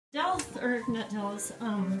or not Nell's,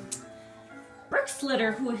 Brook's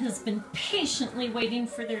litter, who has been patiently waiting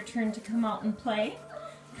for their turn to come out and play.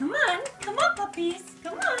 Come on, puppies,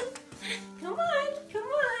 come on, come on, come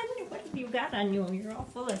on. What have you got on you? You're all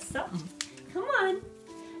full of something. Come on,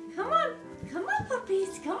 come on, come on,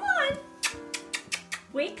 puppies, come on.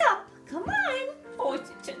 Wake up, come on. Oh,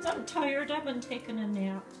 I'm tired, I've been taking a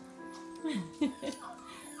nap.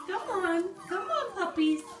 Come on,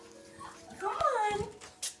 puppies. Come on.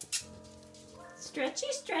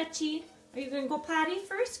 Stretchy, stretchy. Are you going to go potty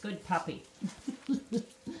first? Good puppy.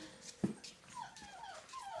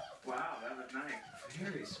 Wow, that was nice.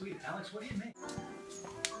 Very sweet. Alex, what do you make?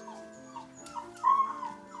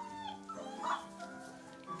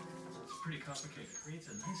 It's pretty complicated. It creates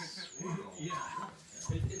a nice swirl. Yeah.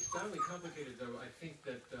 It's not only complicated, though. I think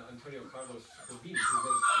that Antonio Carlos Corbini, who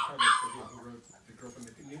wrote The Girl from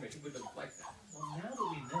Ipanema, he would have liked that. Well, now that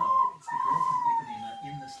we know it's the girl from Ipanema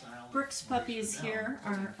in the style. Brook's puppies here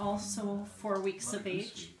are also 4 weeks of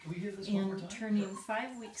age Can we hear this one more and time? turning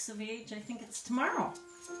 5 weeks of age. I think it's tomorrow.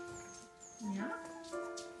 Yeah.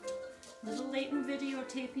 A little late in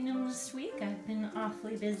videotaping them this week. I've been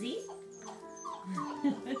awfully busy.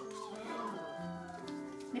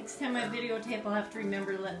 Next time I videotape, I'll have to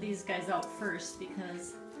remember to let these guys out first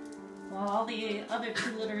because while all the other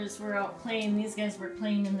two litters were out playing, these guys were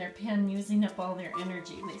playing in their pen, using up all their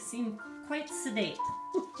energy. They seem quite sedate.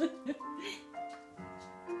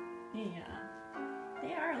 Yeah.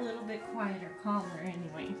 They are a little bit quieter, calmer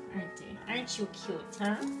anyway, aren't they? Aren't you cute,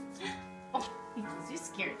 huh? Oh, you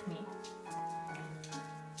scared me.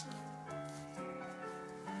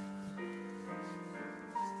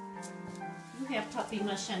 You have puppy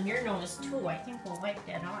mush on your nose too. I think we'll wipe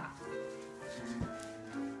that off.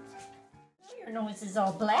 Your nose is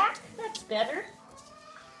all black. That's better.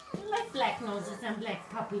 I like black noses and black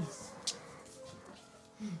puppies.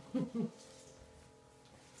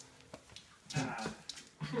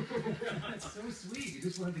 That's so sweet. You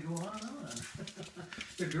just wanted to go on and on.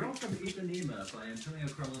 The Girl from Ipanema by Antonio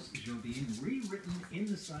Carlos Jobim, rewritten in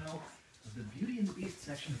the style of the Beauty and the Beast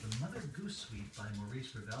section of the Mother Goose Suite by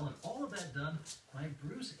Maurice Ravel, and all of that done by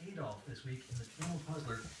Bruce Adolph this week in the Piano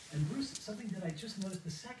Puzzler. And Bruce, something that I just noticed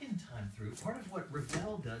the second time through, part of what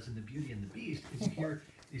Ravel does in the Beauty and the Beast is you hear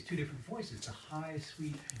these two different voices, the high,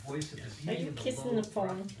 sweet voice of the Beauty and the low,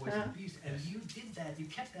 rough voice of the Beast, and you did that, you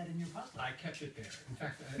kept that in your puzzle. I kept it there. In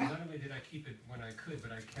fact, not only did I keep it when I could,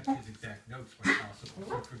 but I kept his exact notes when possible.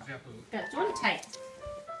 So, for example, Got one tight.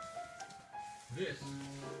 this.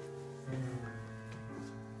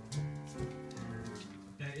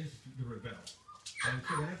 That is the Ravel. And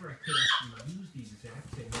so whenever I could actually use the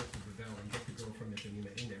exact same notes of Ravel and get the Girl from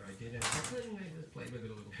Ipanema in there, I did. And I just played with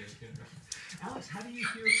it a little bit. You know. Alex, how do you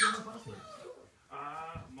hear Piano Puzzler?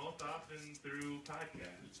 Most often through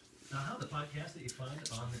podcasts. The podcast that you find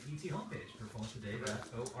on the PT homepage,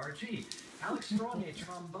 performancetoday.org. Alex Strong, a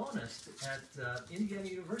trombonist at Indiana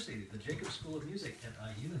University, the Jacobs School of Music at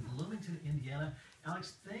IU in Bloomington, Indiana.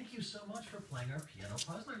 Alex, thank you so much for playing our Piano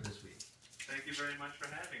Puzzler this week. Thank you very much for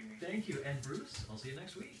having me. Thank you. And Bruce, I'll see you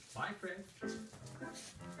next week. Bye, Fred.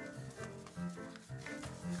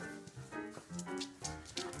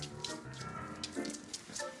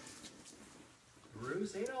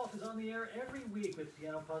 Bruce Adolph is on the air every week with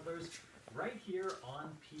Piano Puzzlers right here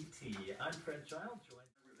on PT. I'm Fred Child, joined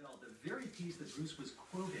by Ravel, the very piece that Bruce was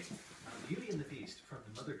quoting, Beauty and the Beast from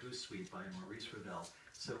the Mother Goose Suite by Maurice Ravel.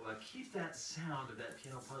 So keep that sound of that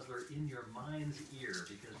Piano Puzzler in your mind's ear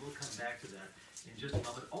because we'll come back to that in just a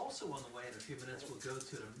moment. Also on the way in a few minutes, we'll go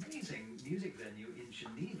to an amazing music venue in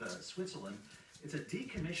Geneva, Switzerland. It's a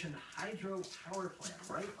decommissioned hydro power plant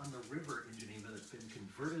right on the river in Geneva that's been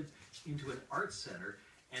converted into an arts center.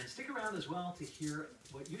 And stick around as well to hear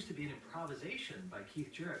what used to be an improvisation by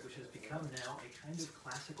Keith Jarrett, which has become now a kind of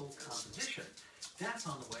classical composition. That's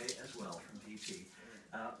on the way as well from PT.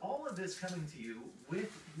 All of this coming to you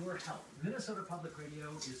with your help. Minnesota Public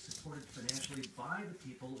Radio is supported financially by the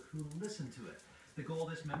people who listen to it. The goal of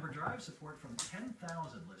this member drive, support from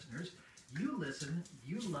 10,000 listeners. You listen,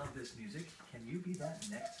 you love this music. Can you be that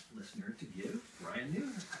next listener to give?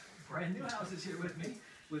 Brian Newhouse is here with me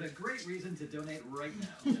with a great reason to donate right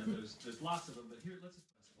now. Yeah, there's lots of them, but here, let's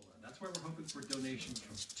successful. That's why we're hoping for donations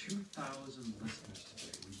from 2,000 listeners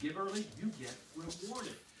today. We give early, you get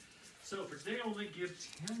rewarded. So for today only, give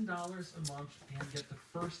 $10 a month and get the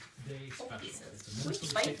first day special. It's a Minnesota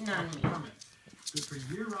State Park permit. Good for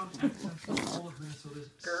year-round access to all of Minnesota's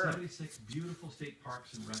 76 beautiful state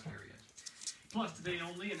parks and rec areas. Plus, today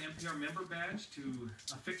only, an NPR member badge to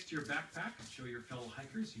affix to your backpack and show your fellow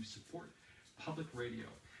hikers you support public radio.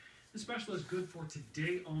 The special is good for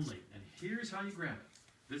today only, and here's how you grab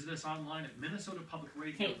it. Visit us online at Minnesota Public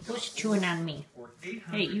Radio. Hey, who's chewing on me?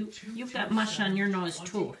 Hey, you've got mush on your nose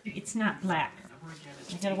too. It's not black.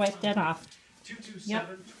 I gotta wipe that off.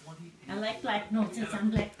 Yep. I like black noses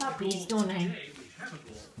on black puppies, don't I?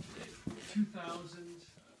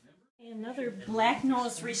 Another black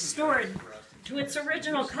nose restored to its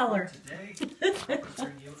original color. Today, we're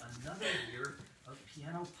bringing you another year of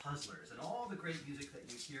piano puzzlers and all the great music that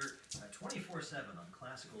you hear 24/7 on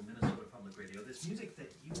classical Minnesota Public Radio. This music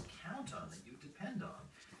that you count on, that you depend on.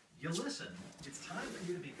 You listen. It's time for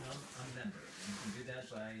you to become a member. You can do that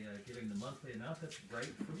by giving the monthly amount that's right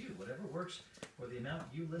for you, whatever works for the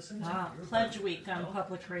amount you listen. Wow, Pledge Week on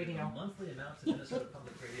Public Radio. A monthly amount to Minnesota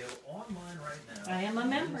Public Radio online right now. I am a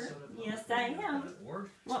member. Yes, I am.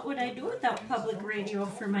 What would I do without public radio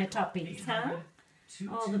for my puppies, huh?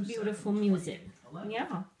 All the beautiful music.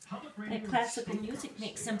 Yeah. That classical music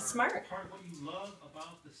makes them smart. Part of what you love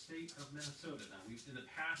about the state of Minnesota. Now, in the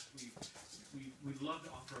past, we'd love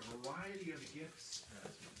to offer a variety of gifts,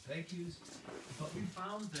 thank yous, but we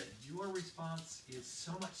found that your response is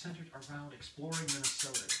so much centered around exploring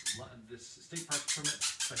Minnesota. This state park permit,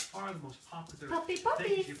 by far the most popular Puppies. thank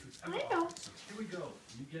you gift we've ever I know. offered. So here we go.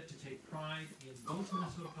 You get to take pride in both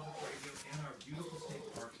Minnesota Public Radio and our beautiful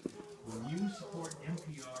state parks when you support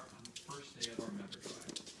NPR on the first day of our member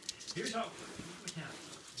drive. Here's how it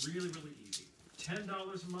happens. Really, really easy.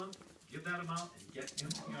 $10 a month, give that amount, and get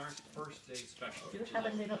NPR's first day special. Do you have a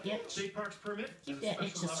little itch? State Parks permit. Keep that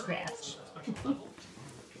itch a scratch. Special level.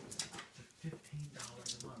 To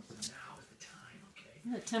 $15 a month. So now is the time, okay?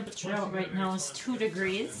 The temperature out right now is 2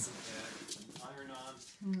 degrees. Iron-on,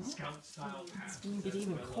 Scout-style It's going to get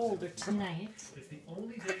even colder tonight. It's the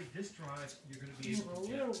only day this drive you're going to be able A to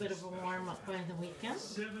little get. bit of a warm up by the weekend.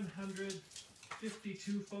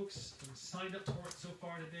 752 folks have signed up for it so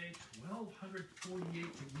far today.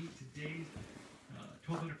 1,248 to meet today's.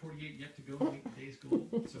 1,248 yet to go to meet today's goal.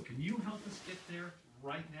 So can you help us get there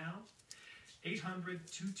right now?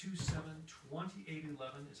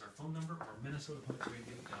 800-227-2811 is our phone number, or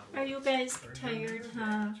MinnesotaPublicRadio.org. Are you guys tired,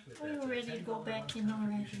 huh? Are you ready to go back in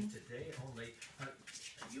already? Today only.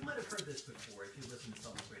 You might have heard this before if you listen to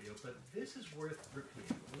public radio, but this is worth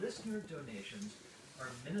repeating. Listener donations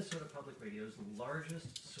are Minnesota Public Radio's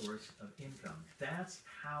largest source of income. That's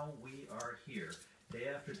how we are here, day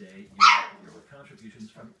after day, year after year, with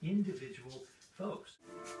contributions from individual folks.